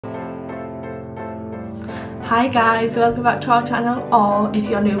Hi guys, welcome back to our channel, or if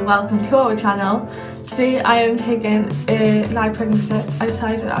you're new, welcome to our channel. Today I am taking a live pregnancy test. I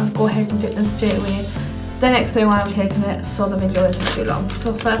decided I would go ahead and take this straight away, then explain why I'm taking it so the video isn't too long.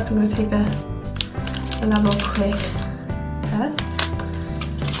 So first I'm going to take another quick test.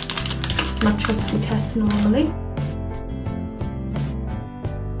 It's my trusty test normally.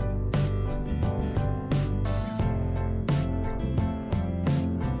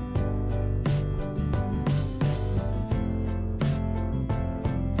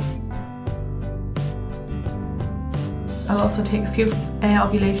 I'll also take a few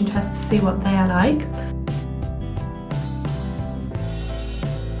ovulation tests to see what they are like.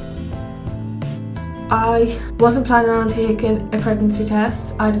 I wasn't planning on taking a pregnancy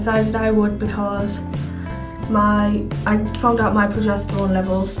test. I decided I would because I found out my progesterone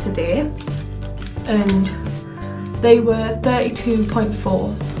levels today and they were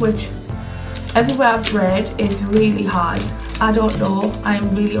 32.4, which everywhere I've read is really high. I don't know,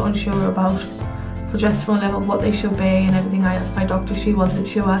 I'm really unsure about progesterone level, what they should be and everything. I asked my doctor, she wasn't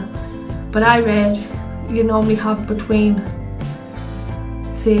sure, but I read you normally have between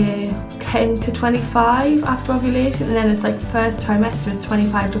say 10 to 25 after ovulation, and then it's like first trimester is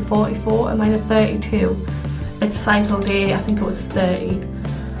 25 to 44 and mine is 32. It's cycle day, I think it was 30,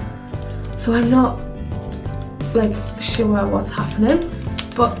 so I'm not like sure what's happening.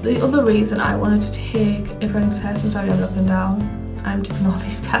 But the other reason I wanted to take a pregnancy test, I'm sorry I'm looking down, I'm taking all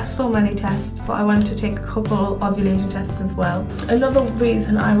these tests, so many tests, but I wanted to take a couple ovulation tests as well. Another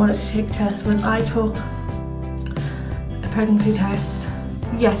reason I wanted to take tests was I took a pregnancy test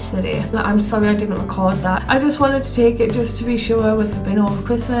yesterday. I'm sorry I didn't record that. I just wanted to take it just to be sure with it being over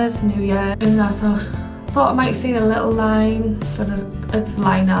Christmas, New Year, and I thought I might see a little line, but it's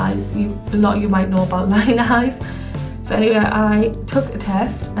line eyes. A lot of you might know about line eyes. So anyway, I took a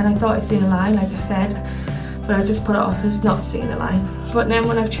test and I thought I'd seen a line, like I said, but I just put it off as not seeing a line. But then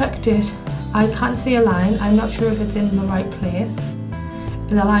when I've checked it, I can't see a line. I'm not sure if it's in the right place.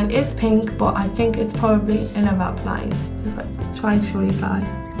 And the line is pink, but I think it's probably an evap line. If I try and show you guys.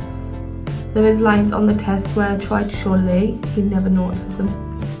 There is lines on the test where I tried to show Lee, he never notices them.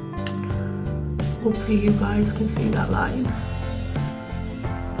 Hopefully you guys can see that line.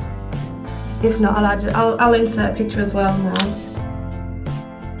 If not, I'll add it. I'll insert a picture as well now.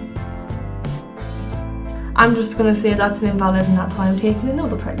 I'm just going to say that's an invalid and that's why I'm taking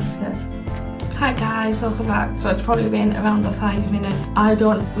another pregnancy test. Hi guys, welcome back. So it's probably been around the 5 minutes. I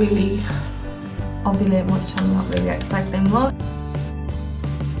don't really ovulate much, so I'm not really expecting much.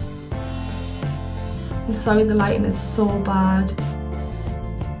 I'm sorry the lighting is so bad.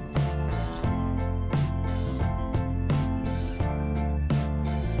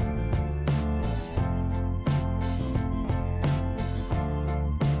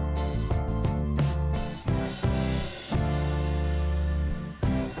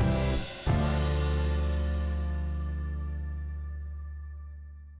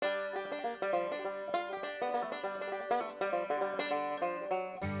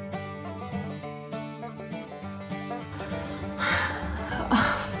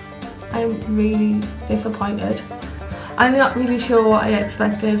 I'm really disappointed. I'm not really sure what I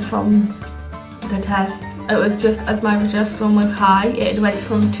expected from the tests. It was just as my progesterone was high, it went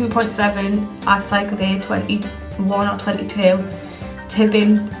from 2.7 at cycle day 21 or 22 to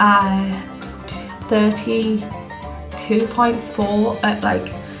being 32.4 at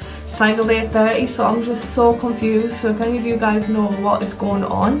like cycle day 30. So I'm just so confused. So if any of you guys know what is going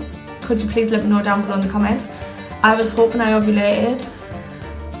on, could you please let me know down below in the comments. I was hoping I ovulated.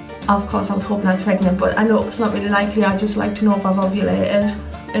 Of course I was hoping I was pregnant, but I know it's not really likely. I'd just like to know if I've ovulated,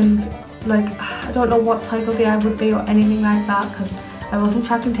 and like I don't know what cycle day I would be or anything like that because I wasn't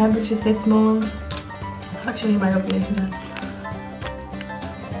tracking temperatures this month. I'll show you my ovulation test.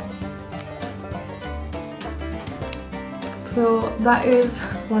 So that is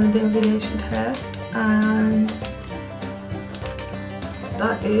one of the ovulation tests, and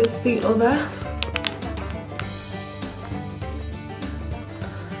that is the other,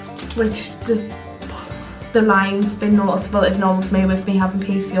 which the line been noticeable is normal for me with me having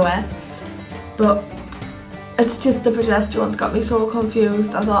PCOS, but it's just the progesterone's got me so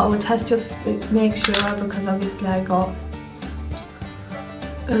confused. I thought I would test just to make sure, because obviously I got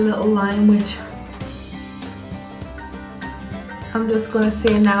a little line which I'm just going to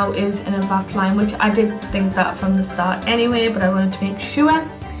say now is an evap line, which I did think that from the start anyway, but I wanted to make sure.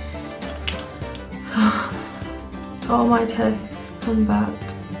 All my tests come back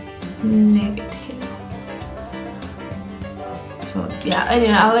negative. So yeah,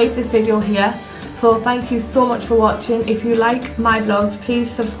 anyway, I'll leave this video here. So thank you so much for watching. If you like my vlogs, please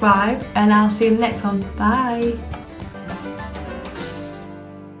subscribe and I'll see you in the next one. Bye.